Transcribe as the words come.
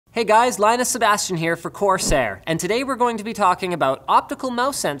Hey guys, Linus Sebastian here for CORSAIR, and today we're going to be talking about optical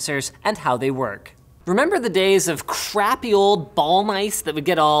mouse sensors and how they work. Remember the days of crappy old ball mice that would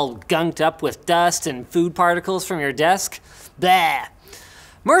get all gunked up with dust and food particles from your desk? Bleh!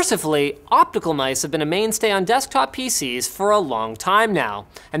 Mercifully, optical mice have been a mainstay on desktop PCs for a long time now.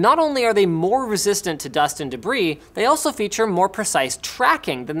 And not only are they more resistant to dust and debris, they also feature more precise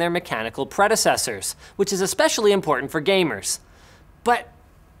tracking than their mechanical predecessors, which is especially important for gamers. But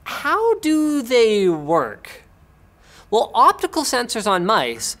how do they work? Well, optical sensors on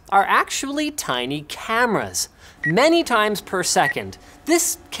mice are actually tiny cameras, many times per second.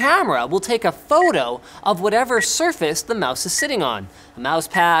 This camera will take a photo of whatever surface the mouse is sitting on, a mouse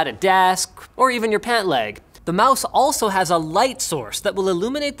pad, a desk, or even your pant leg. The mouse also has a light source that will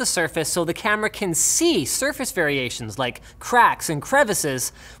illuminate the surface so the camera can see surface variations like cracks and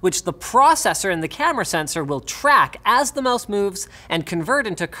crevices, which the processor in the camera sensor will track as the mouse moves and convert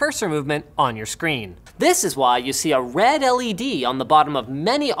into cursor movement on your screen. This is why you see a red LED on the bottom of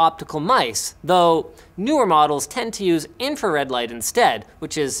many optical mice, though newer models tend to use infrared light instead,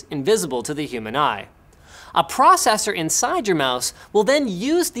 which is invisible to the human eye. A processor inside your mouse will then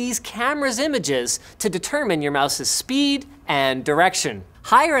use these camera's images to determine your mouse's speed and direction.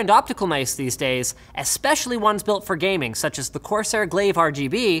 Higher-end optical mice these days, especially ones built for gaming, such as the CORSAIR Glaive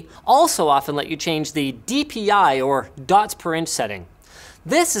RGB, also often let you change the DPI, or dots per inch setting.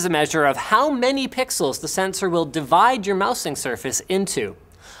 This is a measure of how many pixels the sensor will divide your mousing surface into.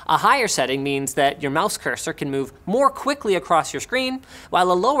 A higher setting means that your mouse cursor can move more quickly across your screen,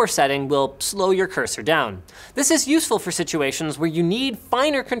 while a lower setting will slow your cursor down. This is useful for situations where you need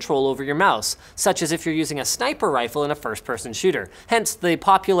finer control over your mouse, such as if you're using a sniper rifle in a first-person shooter, hence the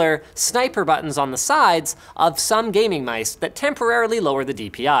popular sniper buttons on the sides of some gaming mice that temporarily lower the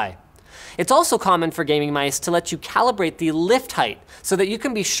DPI. It's also common for gaming mice to let you calibrate the lift height so that you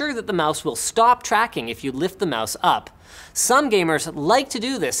can be sure that the mouse will stop tracking if you lift the mouse up. Some gamers like to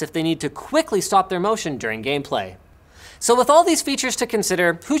do this if they need to quickly stop their motion during gameplay. So with all these features to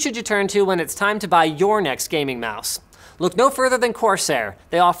consider, who should you turn to when it's time to buy your next gaming mouse? Look no further than CORSAIR.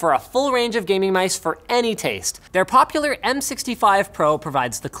 They offer a full range of gaming mice for any taste. Their popular M65 Pro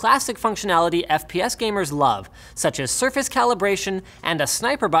provides the classic functionality FPS gamers love, such as surface calibration and a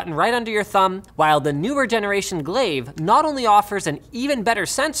sniper button right under your thumb, while the newer generation Glaive not only offers an even better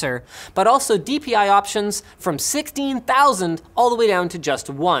sensor, but also DPI options from 16,000 all the way down to just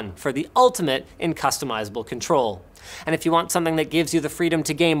 1 for the ultimate in customizable control. And if you want something that gives you the freedom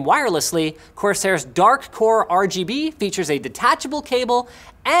to game wirelessly, CORSAIR's Dark Core RGB features a detachable cable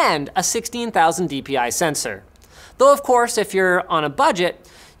and a 16,000 DPI sensor. Though of course, if you're on a budget,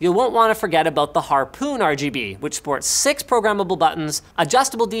 you won't want to forget about the Harpoon RGB, which sports 6 programmable buttons,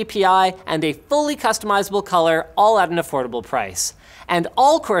 adjustable DPI, and a fully customizable color, all at an affordable price. And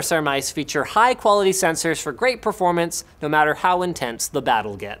all CORSAIR mice feature high-quality sensors for great performance, no matter how intense the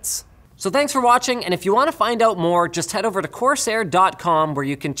battle gets. So thanks for watching, and if you want to find out more, just head over to corsair.com where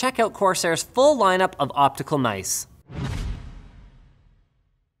you can check out CORSAIR's full lineup of optical mice.